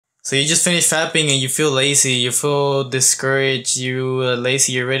So you just finished fapping and you feel lazy, you feel discouraged,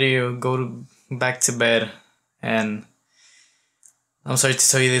 lazy, you're ready to back to bed. And I'm sorry to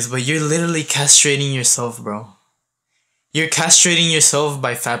tell you this, but you're literally castrating yourself, bro. You're castrating yourself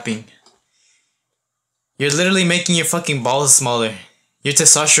by fapping. You're literally making your fucking balls smaller. Your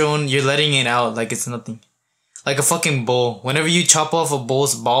testosterone, you're letting it out like it's nothing. Like a fucking bull. Whenever you chop off a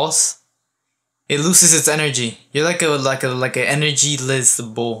bull's balls, it loses its energy. You're like an energy-less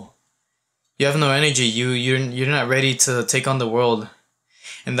bull. You have no energy. You're not ready to take on the world.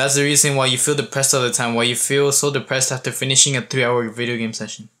 And that's the reason why you feel depressed all the time. Why you feel so depressed after finishing a 3-hour video game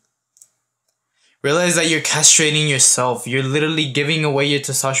session. Realize that you're castrating yourself. You're literally giving away your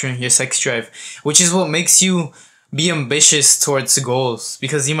testosterone, your sex drive, which is what makes you be ambitious towards goals.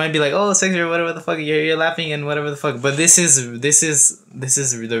 Because you might be like, oh, sex drive, whatever the fuck, you're laughing and whatever the fuck. But this is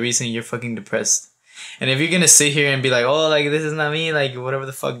the reason you're fucking depressed. And if you're gonna sit here and be like, oh, like this is not me, like whatever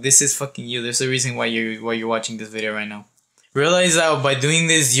the fuck, this is fucking you. There's a reason why you're watching this video right now. Realize that by doing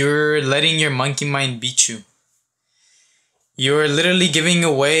this, you're letting your monkey mind beat you. You're literally giving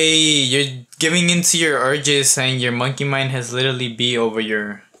away, you're giving into your urges, and your monkey mind has literally beat over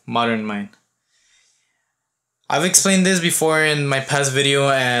your modern mind. I've explained this before in my past video,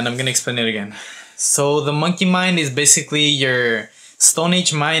 and I'm gonna explain it again. So the monkey mind is basically your Stone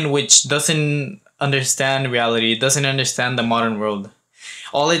Age mind, which doesn't understand reality, doesn't understand the modern world.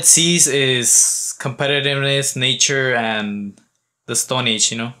 All it sees is competitiveness, nature, and the Stone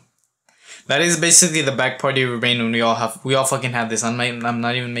Age, you know? That is basically the back part of your brain when we all fucking have this. I'm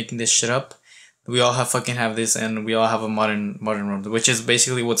not even making this shit up. We all fucking have this, and we all have a modern world, which is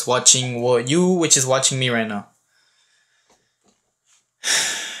basically which is watching me right now.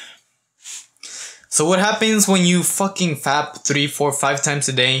 So what happens when you fucking fap 3, 4, 5 times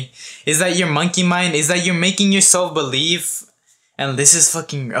a day is that your monkey mind is that you're making yourself believe, and this is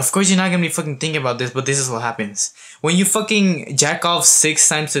fucking, of course you're not gonna be fucking thinking about this, but this is what happens. When you fucking jack off 6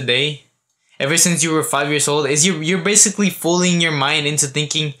 times a day, ever since you were 5 years old, is you're basically fooling your mind into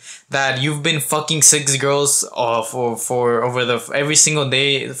thinking that you've been fucking 6 girls for over every single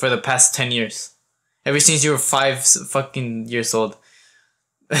day for the past 10 years. Ever since you were 5 fucking years old.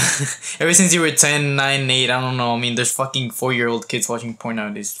 Ever since you were 10, 9, 8, I don't know. I mean, there's fucking 4-year-old kids watching porn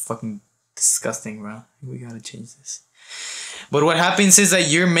nowadays. Fucking disgusting, bro. We gotta change this. But what happens is that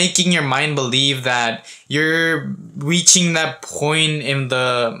you're making your mind believe that you're reaching that point in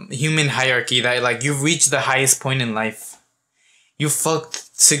the human hierarchy, that like you've reached the highest point in life. You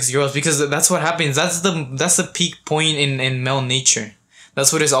fucked 6 girls, because that's what happens. That's the peak point in male nature.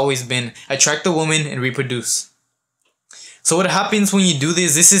 That's what it's always been. Attract a woman and reproduce. So what happens when you do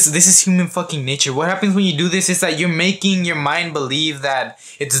this? This is human fucking nature. What happens when you do this is that you're making your mind believe that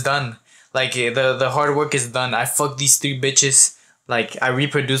it's done. Like the hard work is done. I fucked these 3 bitches. Like I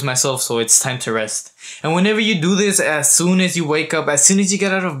reproduced myself, so it's time to rest. And whenever you do this, as soon as you wake up, as soon as you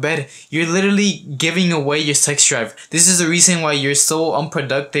get out of bed, you're literally giving away your sex drive. This is the reason why you're so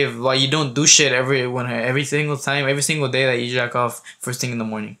unproductive, why you don't do shit every single time, every single day that you jack off first thing in the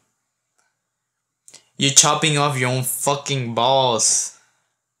morning. You're chopping off your own fucking balls.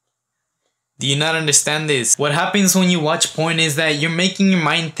 Do you not understand this? What happens when you watch porn is that you're making your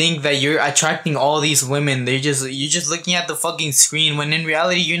mind think that you're attracting all these women. You're just looking at the fucking screen, when in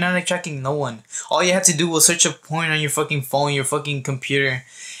reality you're not attracting no one. All you have to do was search a porn on your fucking phone, your fucking computer,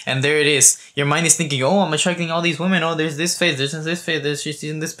 and there it is. Your mind is thinking, oh, I'm attracting all these women. Oh, there's this face, there's this face, she's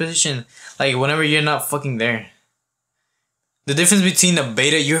in this position. Like whenever you're not fucking there. The difference between a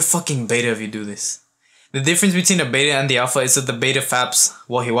beta, you're a fucking beta if you do this. The difference between a beta and the alpha is that the beta faps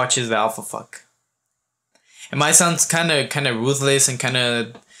while he watches the alpha fuck. It might sound kind of ruthless and kind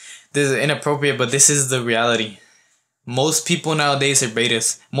of inappropriate, but this is the reality. Most people nowadays are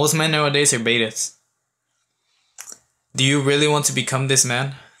betas. Most men nowadays are betas. Do you really want to become this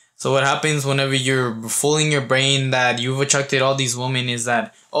man? So what happens whenever you're fooling your brain that you've attracted all these women is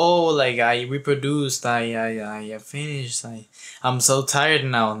that, oh, like I reproduced, I finished, I'm so tired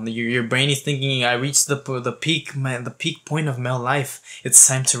now. Your brain is thinking, I reached the peak, man, the peak point of male life. It's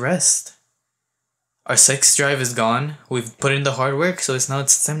time to rest. Our sex drive is gone. We've put in the hard work, so it's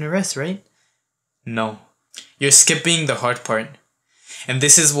time to rest, right? No, you're skipping the hard part, and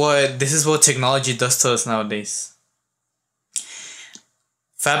this is what technology does to us nowadays.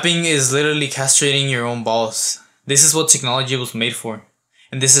 Fapping is literally castrating your own balls. This is what technology was made for.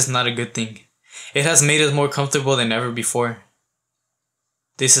 And this is not a good thing. It has made us more comfortable than ever before.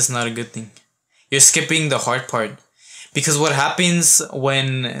 This is not a good thing. You're skipping the hard part. Because what happens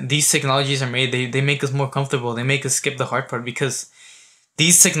when these technologies are made, they make us more comfortable. They make us skip the hard part because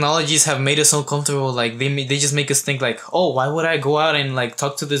these technologies have made us so comfortable. Like they just make us think like, oh, why would I go out and like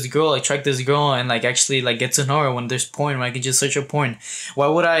talk to this girl, like track this girl, and like actually like get to know her when there's porn, when I can just search for porn? Why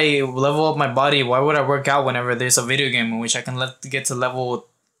would I level up my body? Why would I work out whenever there's a video game in which I can get to level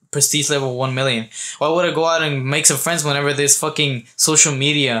prestige level 1 million? Why would I go out and make some friends whenever there's fucking social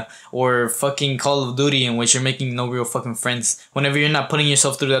media or fucking Call of Duty in which you're making no real fucking friends? Whenever you're not putting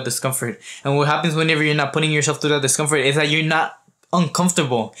yourself through that discomfort. And what happens whenever you're not putting yourself through that discomfort is that you're not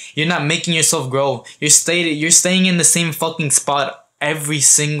uncomfortable. You're not making yourself grow. You're staying in the same fucking spot every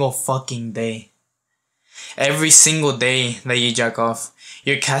single fucking day. Every single day that you jack off,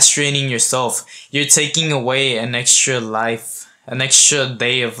 you're castrating yourself. You're taking away an extra life, an extra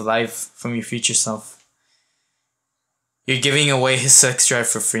day of life from your future self. You're giving away his sex drive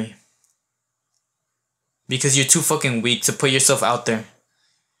for free. Because you're too fucking weak to put yourself out there.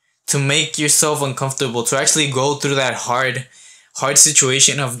 To make yourself uncomfortable. To actually go through that hard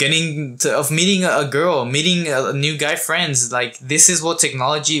situation of meeting a girl, meeting a new guy friends. Like, this is what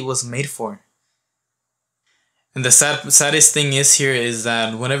technology was made for. And the saddest thing is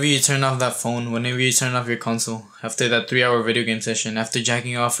that whenever you turn off that phone, whenever you turn off your console, after that 3-hour video game session, after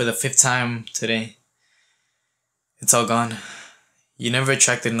jacking off for the 5th time today, it's all gone. You never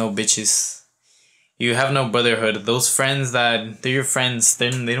attracted no bitches. You have no brotherhood. Those friends that, they're your friends, they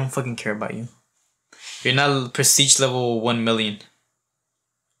don't fucking care about you. You're not prestige level 1 million.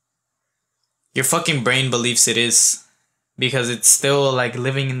 Your fucking brain believes it is. Because it's still like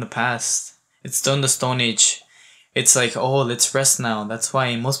living in the past. It's still in the Stone Age. It's like, oh, let's rest now. That's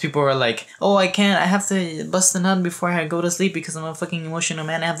why most people are like, oh, I have to bust a nut before I go to sleep because I'm a fucking emotional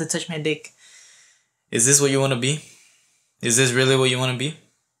man. I have to touch my dick. Is this what you want to be? Is this really what you want to be?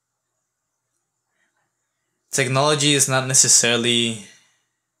 Technology is not necessarily...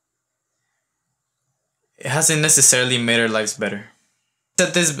 It hasn't necessarily made our lives better.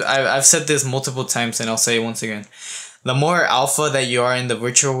 I've said this multiple times and I'll say it once again. The more alpha that you are in the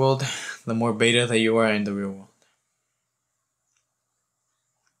virtual world, the more beta that you are in the real world.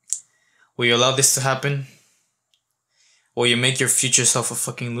 Will you allow this to happen? Will you make your future self a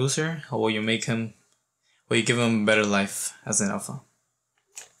fucking loser? Or will you give him a better life as an alpha?